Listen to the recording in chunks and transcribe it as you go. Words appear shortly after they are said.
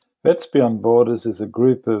Vets Beyond Borders is a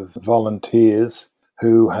group of volunteers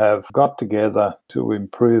who have got together to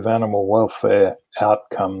improve animal welfare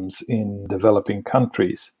outcomes in developing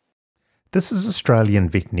countries. This is Australian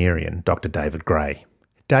veterinarian Dr. David Gray.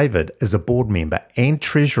 David is a board member and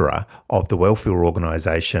treasurer of the welfare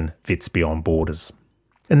organisation Vets Beyond Borders.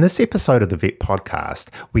 In this episode of the Vet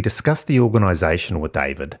Podcast, we discuss the organisation with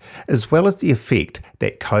David, as well as the effect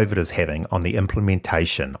that COVID is having on the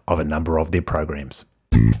implementation of a number of their programs.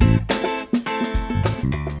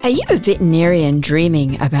 Are you a veterinarian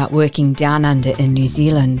dreaming about working down under in New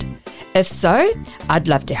Zealand? If so, I'd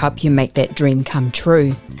love to help you make that dream come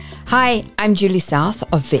true. Hi, I'm Julie South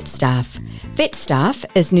of VetStaff. VetStaff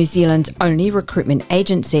is New Zealand's only recruitment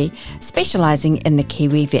agency specialising in the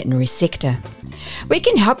Kiwi veterinary sector. We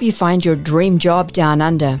can help you find your dream job down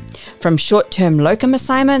under, from short-term locum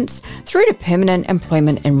assignments through to permanent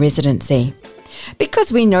employment and residency.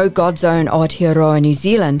 Because we know God's own Aotearoa New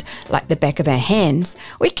Zealand like the back of our hands,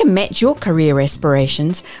 we can match your career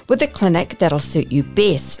aspirations with a clinic that'll suit you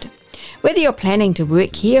best, whether you're planning to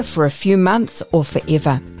work here for a few months or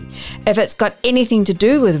forever. If it's got anything to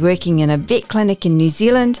do with working in a vet clinic in New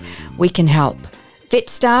Zealand, we can help.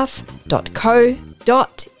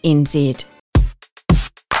 vetstaff.co.nz.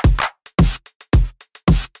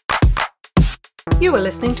 You are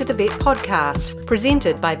listening to the Vet Podcast,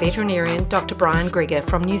 presented by veterinarian Dr. Brian Greger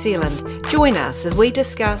from New Zealand. Join us as we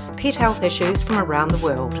discuss pet health issues from around the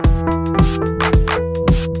world.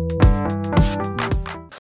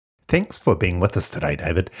 Thanks for being with us today,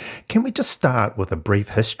 David. Can we just start with a brief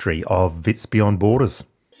history of Vets Beyond Borders?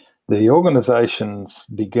 The organisations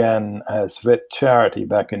began as vet charity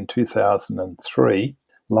back in 2003,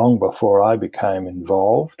 long before I became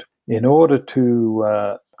involved, in order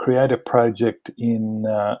to create a project in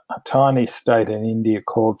a tiny state in India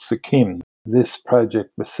called Sikkim. This project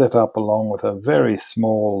was set up along with a very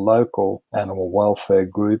small local animal welfare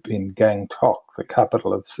group in Gangtok, the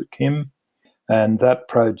capital of Sikkim. And that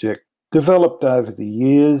project developed over the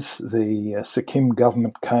years. The Sikkim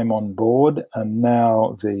government came on board, and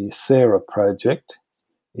now the Sarah project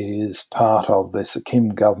is part of the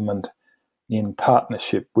Sikkim government in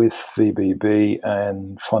partnership with VBB,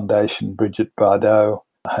 and Foundation Brigitte Bardot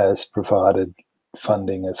has provided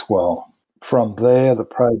funding as well. From there, the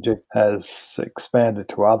project has expanded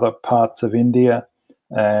to other parts of India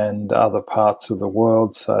and other parts of the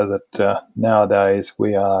world, so that nowadays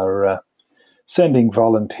we are sending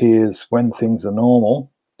volunteers when things are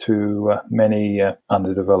normal to many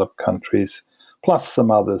underdeveloped countries, plus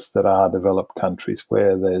some others that are developed countries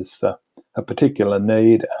where there's a particular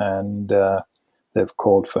need and they've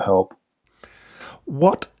called for help.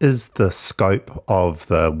 What is the scope of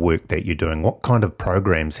the work that you're doing? What kind of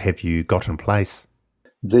programs have you got in place?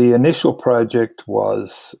 The initial project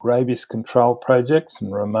was rabies control projects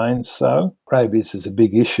and remains so. Rabies is a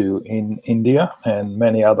big issue in India and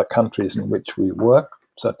many other countries in which we work,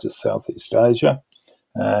 such as Southeast Asia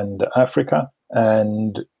and Africa.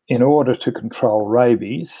 And in order to control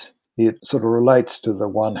rabies, it sort of relates to the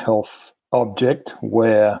One Health object,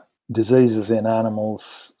 where diseases in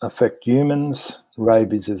animals affect humans.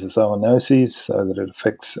 Rabies is a zoonosis, so that it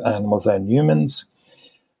affects animals and humans.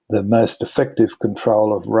 The most effective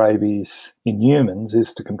control of rabies in humans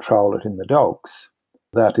is to control it in the dogs.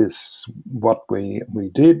 That is what we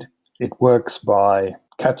did. It works by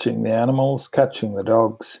catching the animals, catching the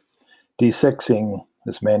dogs, desexing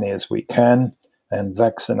as many as we can, and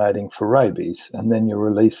vaccinating for rabies. And then you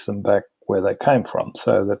release them back where they came from,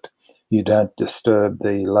 so that you don't disturb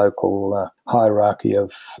the local hierarchy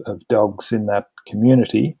of dogs in that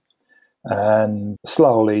community. And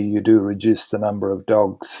slowly you do reduce the number of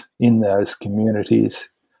dogs in those communities,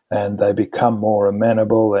 and they become more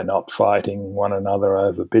amenable. They're not fighting one another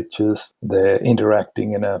over bitches. They're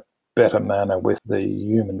interacting in a better manner with the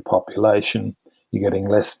human population. You're getting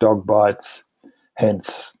less dog bites,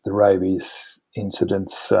 hence the rabies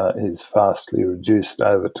incidence is vastly reduced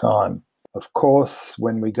over time. Of course,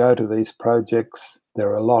 when we go to these projects, there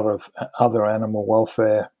are a lot of other animal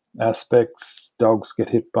welfare aspects. Dogs get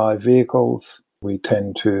hit by vehicles. We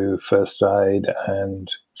tend to first aid and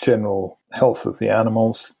general health of the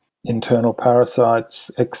animals. Internal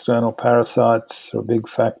parasites, external parasites are a big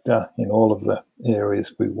factor in all of the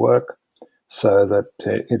areas we work, so that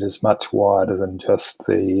it is much wider than just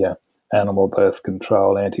the animal birth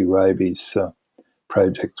control anti-rabies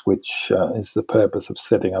project, which is the purpose of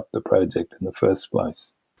setting up the project in the first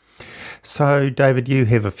place. So, David, you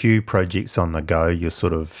have a few projects on the go. You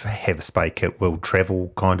sort of have a spay kit will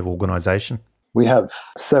travel kind of organisation. We have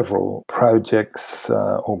several projects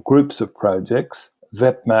or groups of projects.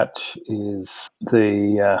 VetMatch is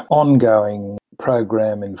the ongoing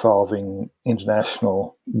program involving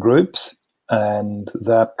international groups, and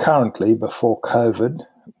that currently, before COVID,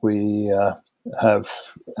 we have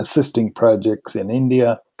assisting projects in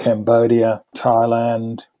India, Cambodia,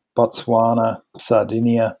 Thailand, Botswana,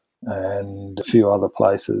 Sardinia, and a few other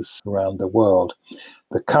places around the world.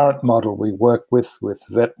 The current model we work with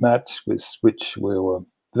VetMatch, which we were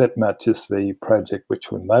VetMatch is the project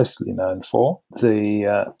which we're mostly known for.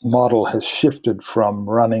 The model has shifted from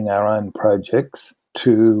running our own projects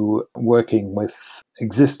to working with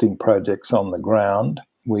existing projects on the ground.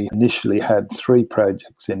 We initially had 3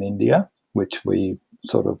 projects in India, which we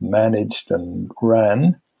sort of managed and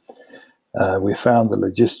ran. We found the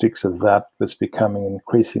logistics of that was becoming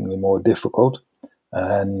increasingly more difficult.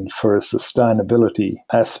 And for a sustainability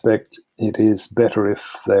aspect, it is better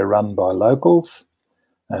if they're run by locals.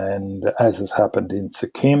 And as has happened in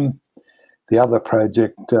Sikkim, the other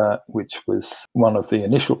project, which was one of the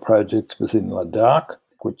initial projects, was in Ladakh,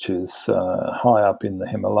 which is high up in the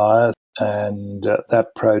Himalayas. And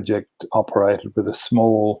that project operated with a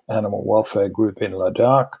small animal welfare group in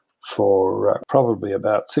Ladakh for probably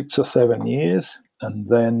about 6 or 7 years. And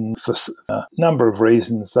then for a number of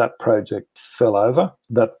reasons, that project fell over.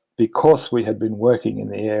 But because we had been working in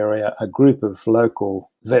the area, a group of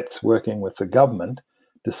local vets working with the government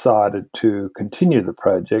decided to continue the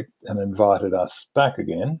project and invited us back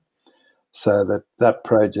again. So that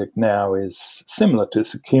project now is similar to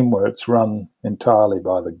Sikkim, where it's run entirely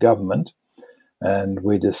by the government, and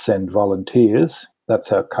we just send volunteers.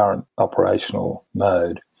 That's our current operational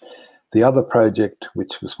mode. The other project,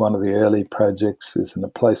 which was one of the early projects, is in a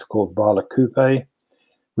place called Balakupe,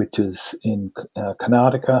 which is in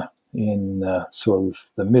Karnataka, in sort of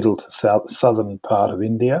the middle to southern part of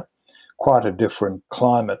India. Quite a different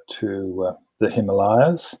climate to the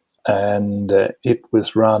Himalayas. And it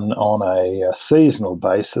was run on a seasonal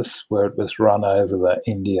basis, where it was run over the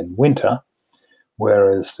Indian winter,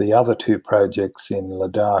 whereas the other 2 projects in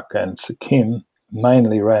Ladakh and Sikkim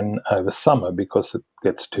mainly ran over summer because it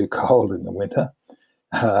gets too cold in the winter.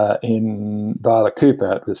 In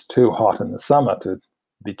Balakupa, it was too hot in the summer to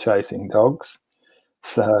be chasing dogs.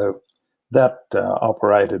 So that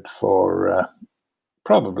operated for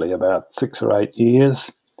probably about 6 or 8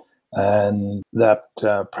 years. And that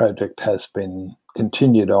project has been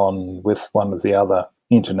continued on with one of the other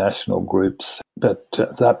international groups. But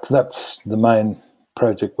that's the main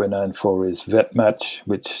project we're known for, is VetMatch,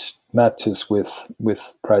 which matches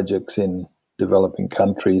with projects in developing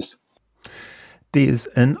countries. There's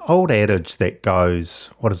an old adage that goes,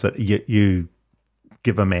 what is it? You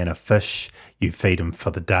give a man a fish, you feed him for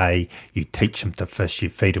the day, you teach him to fish, you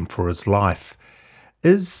feed him for his life.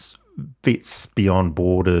 Is Vets Beyond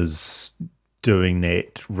Borders doing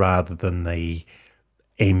that rather than the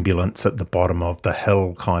ambulance at the bottom of the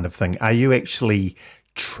hill kind of thing? Are you actually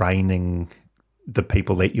training the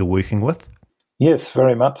people that you're working with? Yes,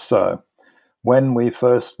 very much so. When we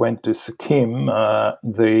first went to Sikkim,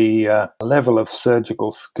 the level of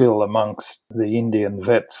surgical skill amongst the Indian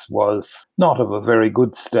vets was not of a very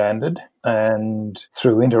good standard. And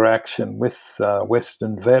through interaction with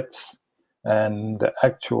Western vets and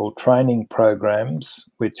actual training programs,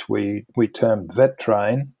 which we termed Vet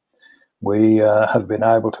Train, we have been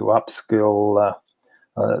able to upskill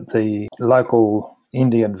the local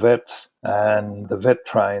Indian vets, and the Vet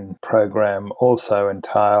Train program also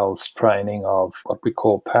entails training of what we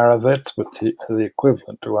call paravets, which is the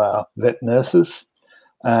equivalent to our vet nurses,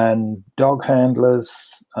 and dog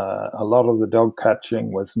handlers. A lot of the dog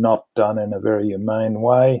catching was not done in a very humane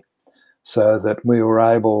way, so that we were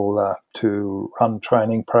able to run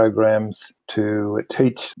training programs to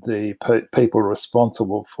teach the people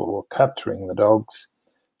responsible for capturing the dogs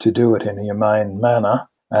to do it in a humane manner.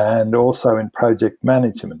 And also in project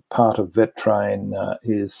management, part of Vet Train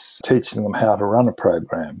is teaching them how to run a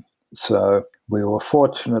program. So we were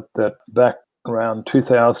fortunate that back around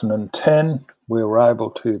 2010, we were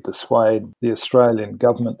able to persuade the Australian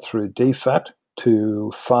government through DFAT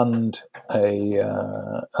to fund a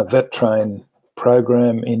Vet Train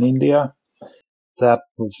program in India. That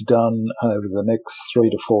was done over the next 3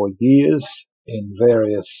 to 4 years in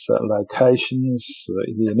various locations.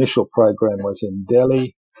 The initial program was in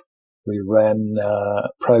Delhi. We ran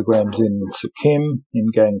programs in Sikkim, in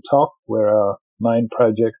Gangtok, where our main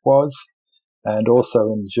project was, and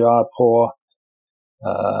also in Jaipur,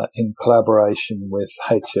 in collaboration with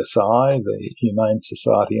HSI, the Humane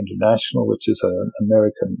Society International, which is an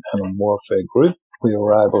American animal welfare group. We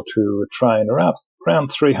were able to train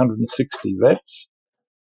around 360 vets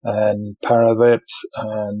and paravets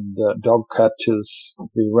and dog catchers.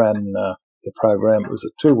 We ran the program. It was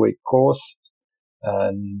a 2-week course,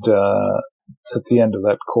 and at the end of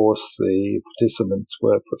that course, the participants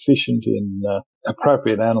were proficient in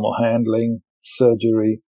appropriate animal handling,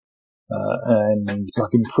 surgery, and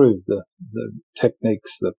improved the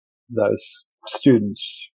techniques that those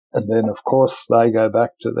students. And then, of course, they go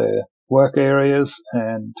back to their work areas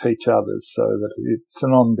and teach others, so that it's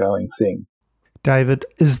an ongoing thing. David,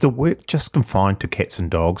 is the work just confined to cats and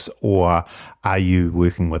dogs, or are you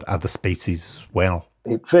working with other species as well?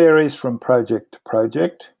 It varies from project to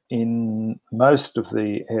project. In most of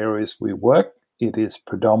the areas we work, it is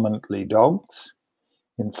predominantly dogs.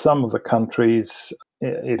 In some of the countries,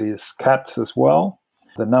 it is cats as well.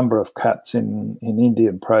 The number of cats in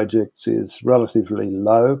Indian projects is relatively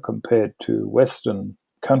low compared to Western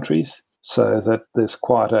countries, so that there's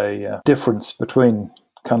quite a difference between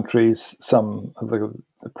countries. Some of the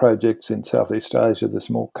projects in Southeast Asia, there's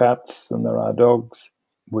more cats than there are dogs.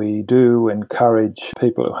 We do encourage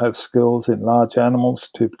people who have skills in large animals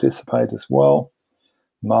to participate as well.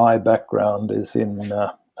 My background is in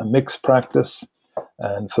a mixed practice,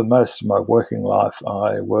 and for most of my working life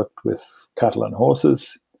I worked with cattle and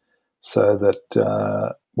horses, so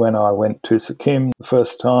that when I went to Sikkim the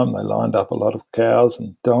first time, they lined up a lot of cows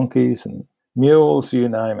and donkeys and mules, you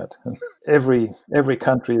name it. And every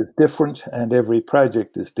country is different, and every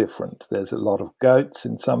project is different. There's a lot of goats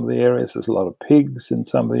in some of the areas, there's a lot of pigs in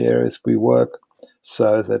some of the areas we work,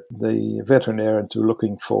 so that the veterinarians who are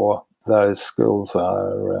looking for those skills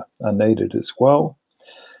are needed as well.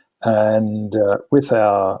 And with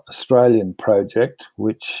our Australian project,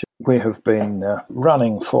 which we have been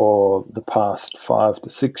running for the past 5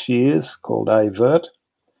 to 6 years, called AVERT,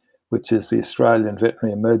 which is the Australian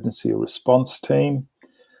Veterinary Emergency Response Team,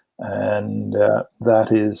 and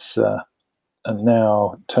that is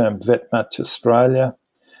now termed VetMatch Australia.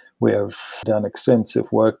 We have done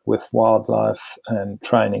extensive work with wildlife and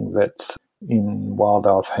training vets in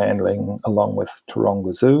wildlife handling along with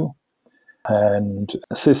Taronga Zoo, and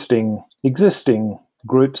assisting existing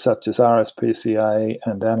groups such as RSPCA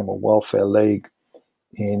and Animal Welfare League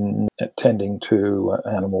in attending to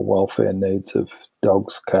animal welfare needs of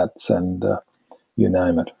dogs, cats, and you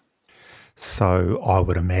name it. So I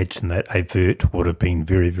would imagine that AVERT would have been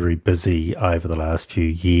very, very busy over the last few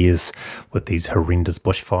years with these horrendous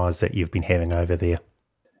bushfires that you've been having over there.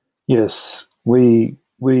 Yes, we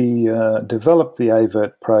developed the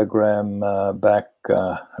AVERT program back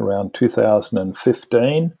around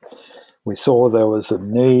 2015. We saw there was a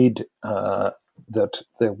need, that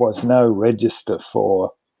there was no register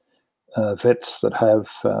for vets that have,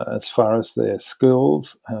 as far as their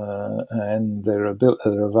skills and their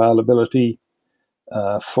availability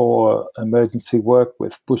for emergency work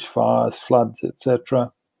with bushfires, floods,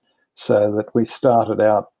 etc. So that we started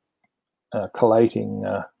out collating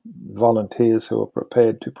volunteers who are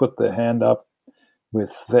prepared to put their hand up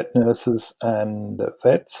with vet nurses and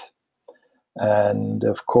vets. And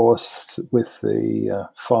of course, with the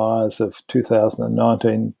fires of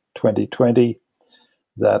 2019-2020,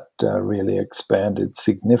 that really expanded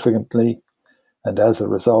significantly. And as a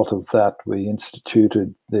result of that, we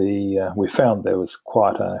instituted we found there was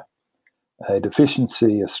quite a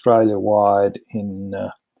deficiency Australia-wide in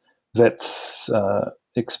vets'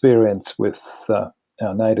 experience with our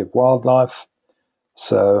native wildlife.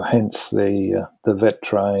 So hence the vet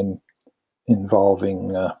train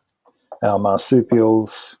involving our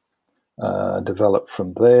marsupials developed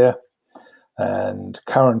from there. And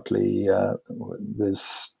currently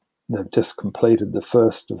they've just completed the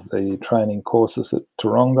first of the training courses at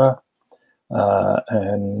Taronga,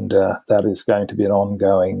 and that is going to be an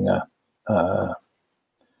ongoing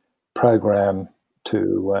program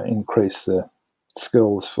to increase the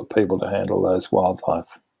skills for people to handle those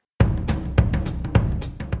wildlife.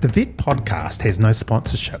 The Vet Podcast has no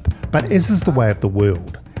sponsorship, but as is the way of the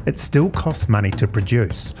world, it still costs money to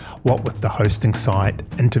produce, what with the hosting site,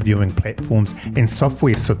 interviewing platforms and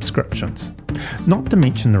software subscriptions, not to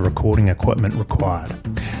mention the recording equipment required.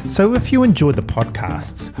 So if you enjoy the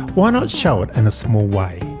podcasts, why not show it in a small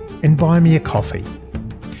way and buy me a coffee?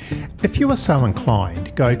 If you are so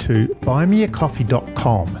inclined, go to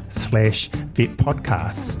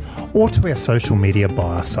buymeacoffee.com/vetpodcasts or to our social media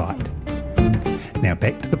bio site. Now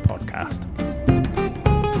back to the podcast.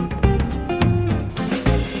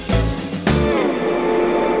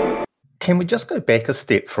 Can we just go back a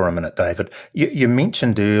step for a minute, David? You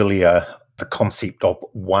mentioned earlier the concept of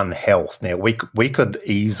One Health. Now, we could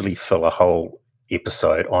easily fill a whole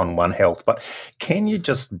episode on One Health, but can you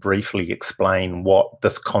just briefly explain what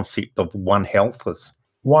this concept of One Health is?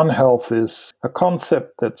 One Health is a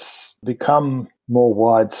concept that's become more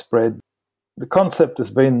widespread. The concept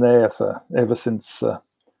has been there ever since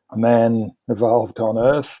man evolved on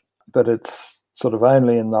Earth. but it's sort of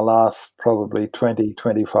only in the last probably 20,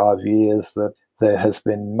 25 years that there has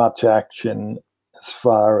been much action as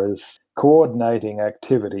far as coordinating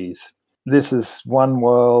activities. This is one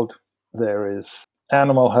world. There is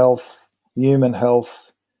animal health, human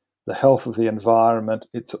health, the health of the environment.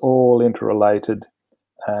 It's all interrelated.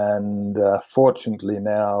 And fortunately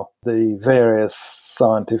now, the various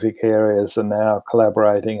scientific areas are now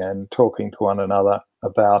collaborating and talking to one another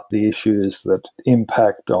about the issues that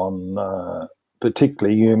impact on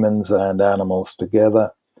particularly humans and animals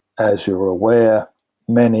together. As you're aware,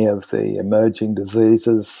 many of the emerging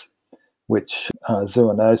diseases, which are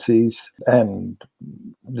zoonoses and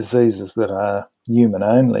diseases that are human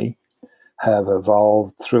only, have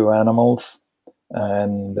evolved through animals.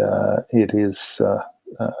 And it is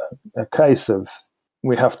a case of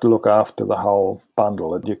we have to look after the whole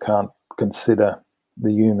bundle. You can't consider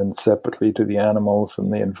the humans separately to the animals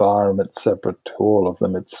and the environment separate to all of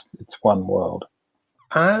them. It's one world.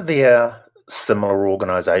 Are there similar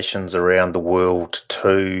organisations around the world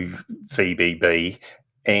to VBB?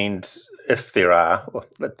 And if there are, well,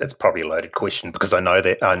 that's probably a loaded question because I know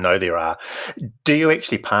there are. Do you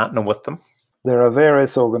actually partner with them? There are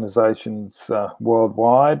various organisations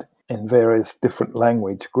worldwide in various different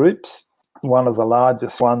language groups. One of the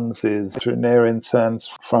largest ones is Veterinarian Sans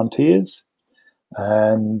Frontiers,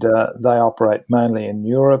 and they operate mainly in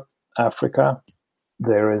Europe, Africa.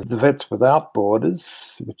 There is the Vets Without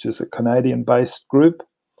Borders, which is a Canadian-based group.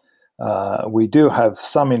 We do have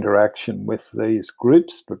some interaction with these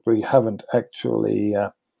groups, but we haven't actually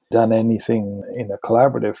done anything in a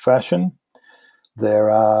collaborative fashion. There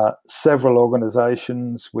are several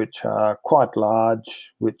organisations which are quite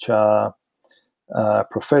large, which are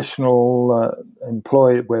professional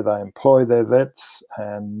where they employ their vets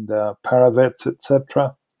and paravets,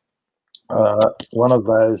 etc. One of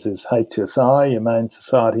those is HSI, Humane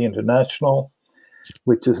Society International,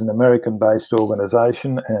 which is an American-based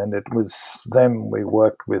organisation, and it was them we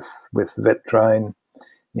worked with VetTrain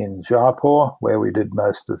in Jaipur, where we did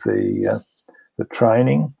most of the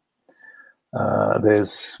training.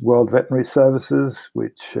 There's World Veterinary Services,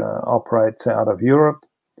 which operates out of Europe,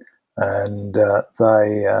 and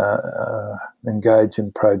they engage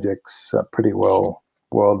in projects pretty well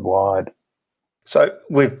worldwide. So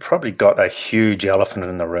we've probably got a huge elephant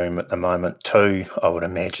in the room at the moment too, I would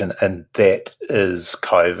imagine, and that is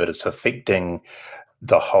COVID. It's affecting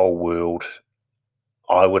the whole world.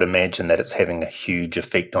 I would imagine that it's having a huge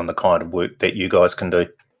effect on the kind of work that you guys can do.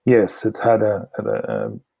 Yes, it's had a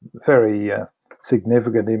very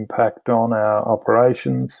significant impact on our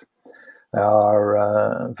operations.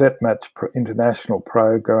 Our VetMatch international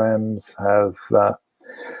programs have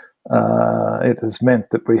it has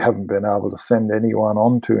meant that we haven't been able to send anyone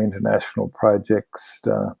on to international projects.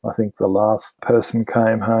 I think the last person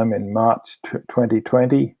came home in March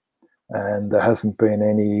 2020, and there hasn't been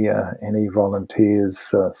any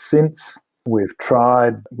volunteers since. We've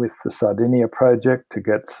tried with the Sardinia project to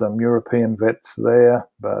get some European vets there,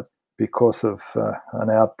 but because of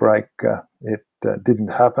an outbreak, it didn't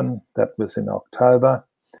happen. That was in October.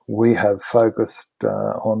 We have focused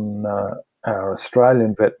on our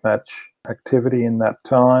Australian VetMatch activity in that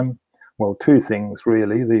time. Well, two things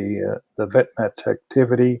really: the VetMatch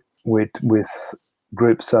activity with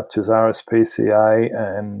groups such as RSPCA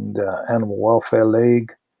and Animal Welfare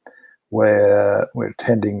League, where we're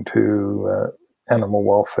tending to animal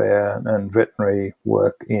welfare and veterinary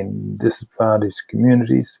work in disadvantaged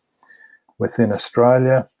communities within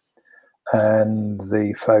Australia, and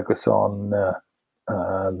the focus on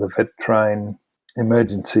the VetTrain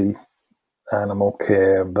emergency animal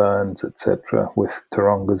care, burns, etc. with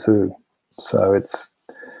Taronga Zoo. So it's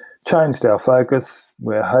changed our focus.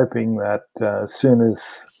 We're hoping that as soon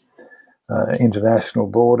as international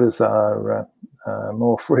borders are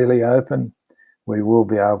more freely open, we will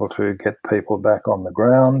be able to get people back on the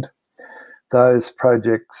ground. Those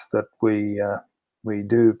projects that we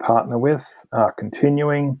do partner with are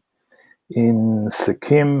continuing. In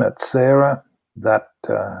Sikkim at Sarah, that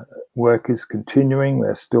work is continuing.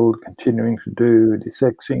 We're still continuing to do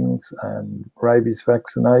dissections and rabies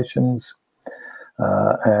vaccinations,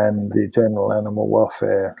 and the General Animal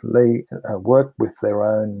Welfare League work with their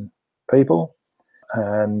own people.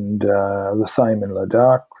 And the same in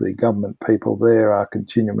Ladakh. The government people there are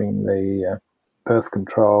continuing the birth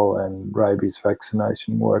control and rabies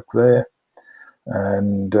vaccination work there.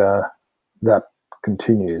 And that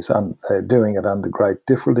continues. They're doing it under great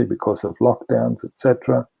difficulty because of lockdowns,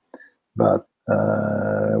 etc. But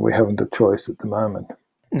we haven't a choice at the moment.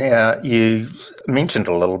 Now, you mentioned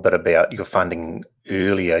a little bit about your funding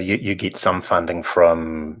earlier. You get some funding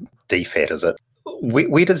from DFAT, is it?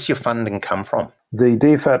 Where does your funding come from? The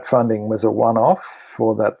DFAT funding was a one-off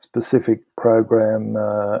for that specific program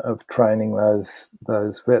of training those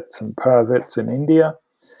vets and paravets in India.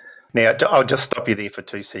 Now, I'll just stop you there for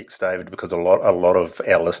 2 seconds, David, because a lot of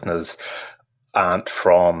our listeners aren't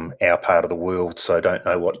from our part of the world, so don't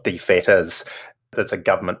know what DFAT is. It's a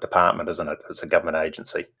government department, isn't it? It's a government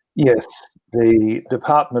agency. Yes, the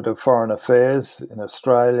Department of Foreign Affairs in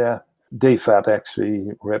Australia. DFAT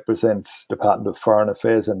actually represents Department of Foreign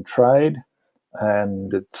Affairs and Trade,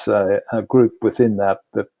 and it's a group within that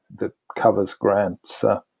covers grants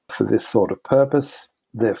for this sort of purpose.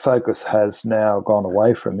 Their focus has now gone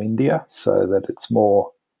away from India so that it's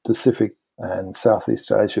more Pacific and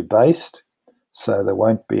Southeast Asia based. So there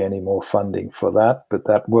won't be any more funding for that, but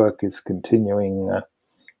that work is continuing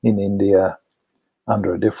in India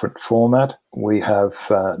under a different format. We have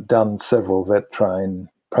done several vet train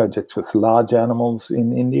projects with large animals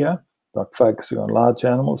in India, like focusing on large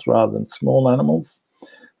animals rather than small animals,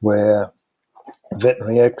 where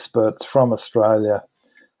veterinary experts from Australia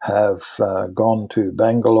have gone to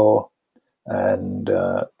Bangalore and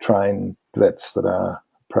trained vets that are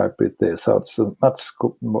appropriate there. So it's a much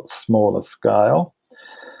smaller scale.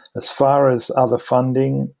 As far as other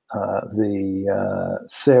funding, the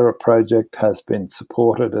Sarah project has been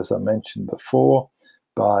supported, as I mentioned before,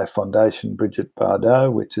 by Fondation Brigitte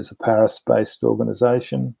Bardot, which is a Paris-based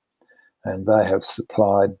organisation, and they have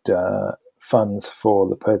supplied funds for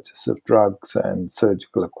the purchase of drugs and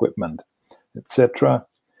surgical equipment, etc.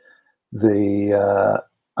 The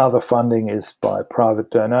other funding is by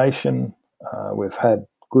private donation. We've had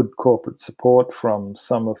good corporate support from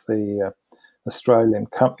some of the Australian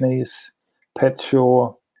companies,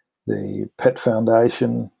 PetSure, the Pet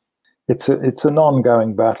Foundation. It's an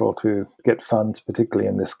ongoing battle to get funds, particularly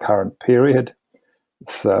in this current period.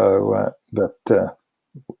 So, but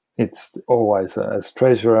it's always, as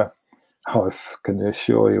treasurer, I can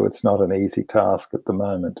assure you it's not an easy task at the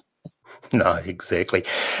moment. No, exactly.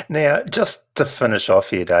 Now, just to finish off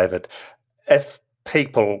here, David, if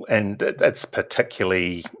people, and it's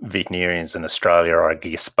particularly veterinarians in Australia, I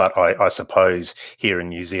guess, but I suppose here in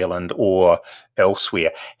New Zealand or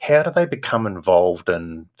elsewhere, how do they become involved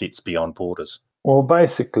in Vets Beyond Borders? Well,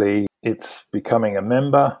 basically, it's becoming a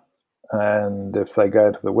member, and if they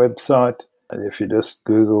go to the website, if you just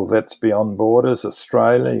Google Vets Beyond Borders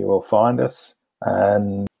Australia, you will find us,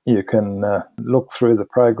 and you can look through the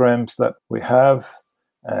programs that we have.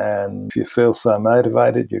 And if you feel so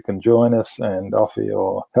motivated, you can join us and offer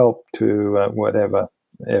your help to whatever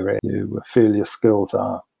area you feel your skills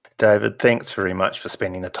are. David, thanks very much for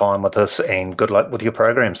spending the time with us, and good luck with your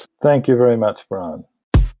programs. Thank you very much, Brian.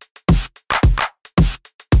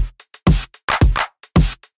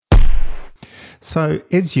 So,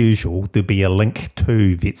 as usual, there'll be a link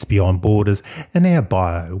to Vets Beyond Borders in our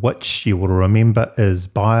bio, which you will remember is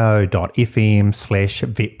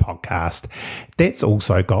bio.fm/vetpodcast. That's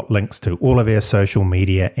also got links to all of our social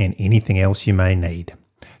media and anything else you may need.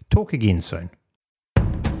 Talk again soon.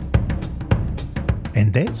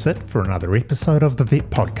 And that's it for another episode of the Vet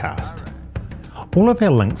Podcast. All of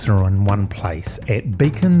our links are in one place at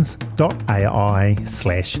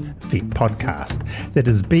beacons.ai/vetpodcast. That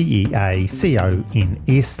is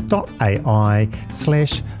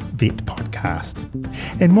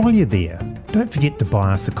beacons.ai/vetpodcast. And while you're there, don't forget to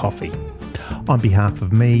buy us a coffee. On behalf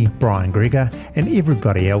of me, Brian Gregor, and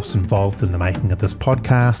everybody else involved in the making of this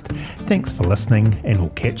podcast, thanks for listening, and we'll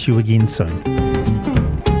catch you again soon.